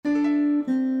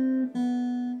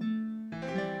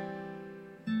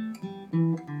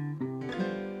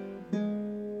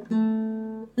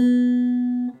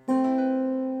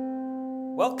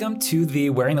Welcome to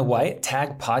the Wearing the White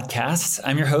Tag podcast.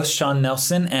 I'm your host, Sean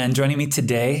Nelson, and joining me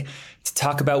today to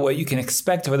talk about what you can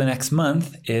expect over the next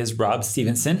month is Rob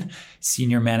Stevenson,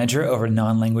 Senior Manager over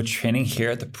Non-Language Training here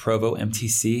at the Provo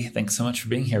MTC. Thanks so much for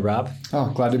being here, Rob.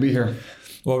 Oh, glad to be here.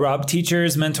 Well, Rob,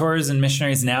 teachers, mentors, and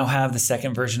missionaries now have the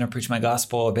second version of Preach My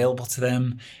Gospel available to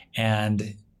them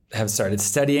and have started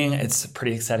studying. It's a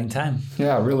pretty exciting time.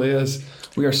 Yeah, it really is.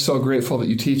 We are so grateful that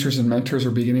you teachers and mentors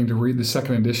are beginning to read the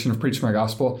second edition of Preach My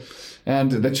Gospel and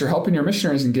that you're helping your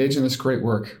missionaries engage in this great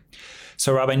work.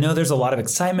 So, Rob, I know there's a lot of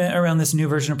excitement around this new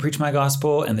version of Preach My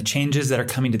Gospel and the changes that are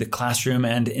coming to the classroom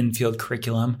and in-field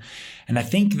curriculum. And I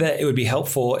think that it would be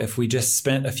helpful if we just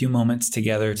spent a few moments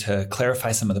together to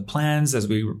clarify some of the plans as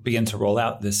we begin to roll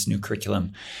out this new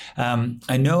curriculum.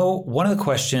 I know one of the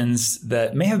questions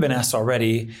that may have been asked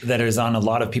already that is on a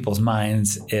lot of people's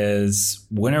minds is,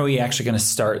 when are we actually going to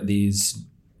start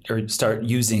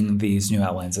using these new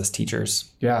outlines as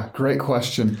teachers? Yeah, great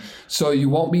question. So you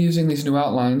won't be using these new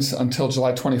outlines until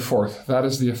July 24th. That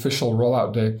is the official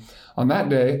rollout day. On that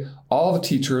day, all the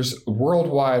teachers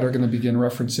worldwide are going to begin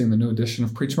referencing the new edition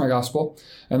of Preach My Gospel,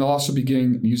 and they'll also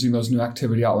begin using those new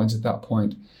activity outlines at that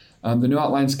point. The new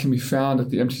outlines can be found at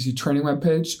the MTC training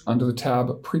webpage under the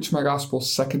tab Preach My Gospel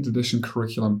Second Edition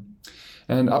Curriculum.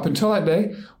 And up until that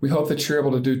day, we hope that you're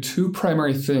able to do two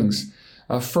primary things.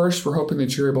 First, we're hoping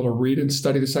that you're able to read and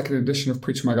study the second edition of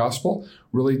Preach My Gospel,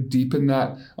 really deepen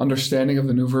that understanding of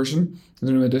the new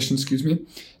edition.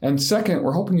 And second,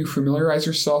 we're hoping you familiarize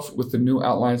yourself with the new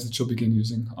outlines that you'll begin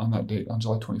using on that date, on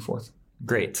July 24th.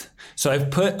 Great. So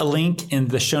I've put a link in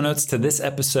the show notes to this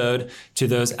episode to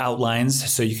those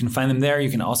outlines, so you can find them there. You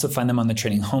can also find them on the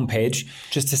training homepage.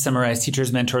 Just to summarize,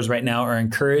 teachers, mentors right now are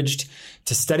encouraged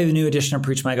to study the new edition of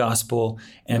Preach My Gospel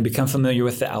and become familiar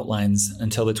with the outlines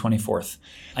until the 24th.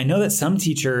 I know that some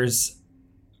teachers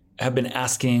have been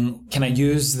asking, can I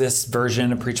use this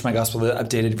version of Preach My Gospel, the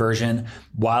updated version,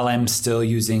 while I'm still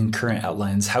using current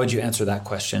outlines? How would you answer that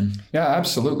question? Yeah,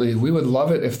 absolutely. We would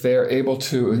love it if they're able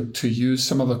to use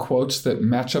some of the quotes that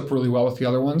match up really well with the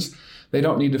other ones. They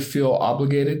don't need to feel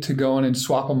obligated to go in and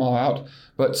swap them all out.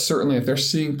 But certainly if they're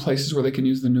seeing places where they can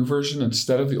use the new version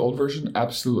instead of the old version,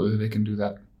 absolutely they can do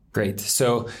that. Great.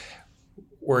 So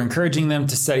we're encouraging them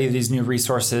to study these new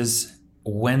resources.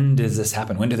 When does this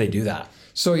happen? When do they do that?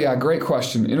 So yeah, great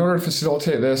question. In order to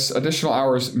facilitate this, additional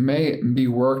hours may be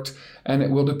worked, and it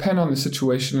will depend on the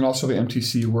situation and also the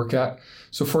MTC you work at.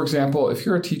 So for example, if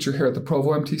you're a teacher here at the Provo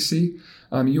MTC,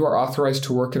 you are authorized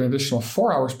to work an additional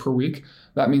 4 hours per week.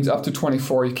 That means up to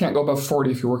 24. You can't go above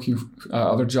 40 if you're working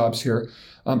other jobs here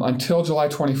until July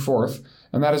 24th.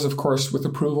 And that is, of course, with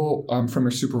approval from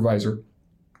your supervisor.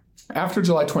 After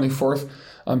July 24th,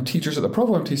 teachers at the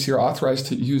Provo MTC are authorized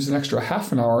to use an extra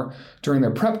half an hour during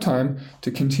their prep time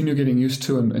to continue getting used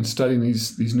to and studying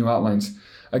these new outlines.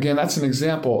 Again, that's an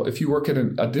example. If you work at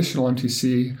an additional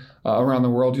MTC around the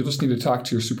world, you'll just need to talk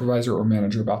to your supervisor or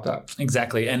manager about that.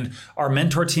 Exactly. And our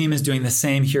mentor team is doing the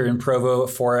same here in Provo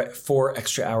for 4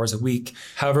 extra hours a week.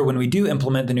 However, when we do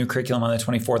implement the new curriculum on the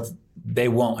 24th, they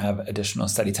won't have additional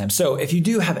study time. So if you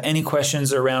do have any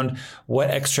questions around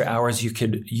what extra hours you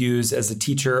could use as a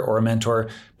teacher or a mentor,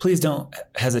 please don't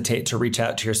hesitate to reach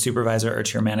out to your supervisor or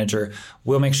to your manager.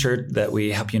 We'll make sure that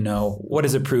we help you know what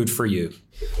is approved for you.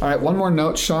 All right, one more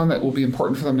note, Sean, that will be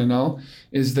important for them to know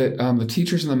is that the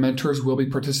teachers and the mentors will be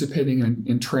participating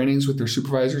in trainings with their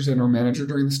supervisors and or manager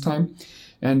during this time.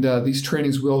 And these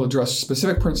trainings will address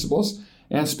specific principles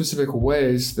and specific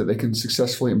ways that they can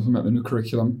successfully implement the new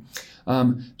curriculum.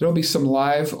 There'll be some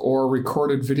live or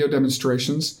recorded video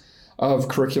demonstrations of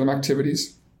curriculum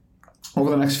activities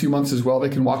over the next few months as well. They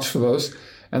can watch for those.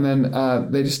 And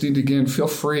then they just need to, again, feel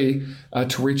free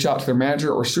to reach out to their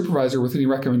manager or supervisor with any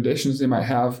recommendations they might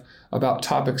have about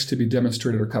topics to be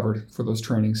demonstrated or covered for those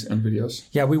trainings and videos.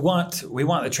 Yeah, we want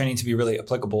the training to be really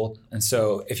applicable. And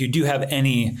so if you do have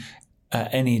any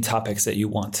topics that you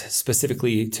want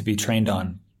specifically to be trained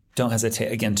on, don't hesitate,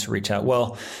 again, to reach out.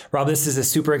 Well, Rob, this is a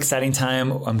super exciting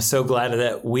time. I'm so glad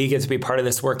that we get to be part of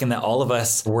this work and that all of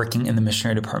us are working in the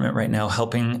missionary department right now,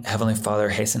 helping Heavenly Father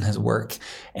hasten his work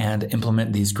and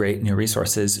implement these great new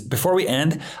resources. Before we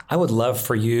end, I would love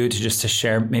for you to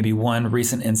share maybe one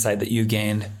recent insight that you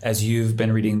gained as you've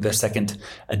been reading the second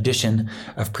edition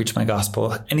of Preach My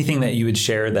Gospel. Anything that you would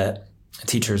share that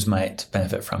teachers might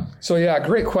benefit from? So yeah,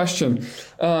 great question.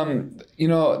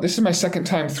 This is my second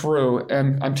time through,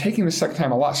 and I'm taking the second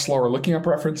time a lot slower, looking up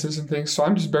references and things. So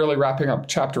I'm just barely wrapping up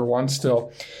chapter 1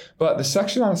 still. But the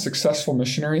section on a successful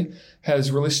missionary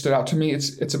has really stood out to me.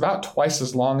 It's about twice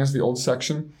as long as the old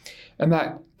section. And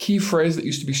that key phrase that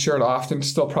used to be shared often,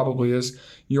 still probably is,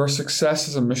 your success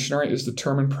as a missionary is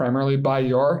determined primarily by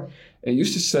your, it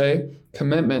used to say,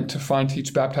 commitment to find,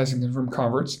 teach, baptize, and confirm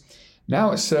converts.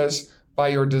 Now it says, by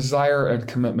your desire and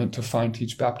commitment to find,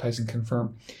 teach, baptize, and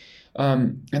confirm.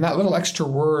 And that little extra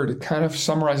word kind of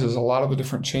summarizes a lot of the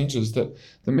different changes, that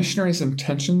the missionary's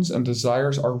intentions and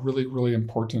desires are really, really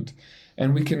important.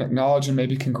 And we can acknowledge and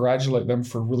maybe congratulate them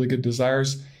for really good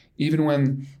desires, even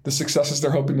when the successes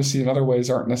they're hoping to see in other ways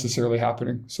aren't necessarily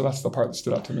happening. So that's the part that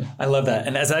stood out to me. I love that.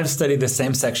 And as I've studied the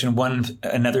same section,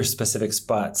 another specific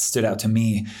spot stood out to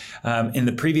me. In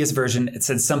the previous version, it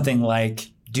said something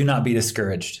like, do not be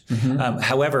discouraged.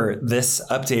 However, this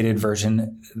updated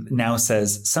version now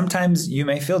says, sometimes you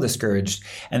may feel discouraged.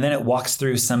 And then it walks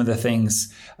through some of the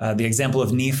things, the example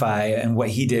of Nephi and what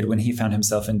he did when he found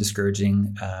himself in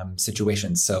discouraging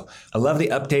situations. So I love the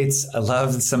updates. I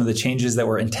love some of the changes that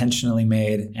were intentionally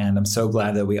made. And I'm so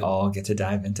glad that we all get to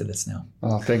dive into this now.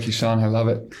 Oh, thank you, Sean. I love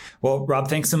it. Well, Rob,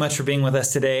 thanks so much for being with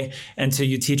us today. And to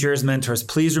you teachers, mentors,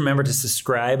 please remember to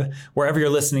subscribe wherever you're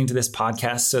listening to this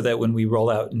podcast so that when we roll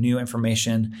out new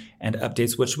information and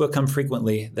updates, which will come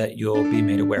frequently, that you'll be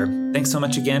made aware. Thanks so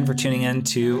much again for tuning in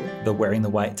to the Wearing the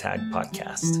White Tag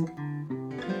podcast.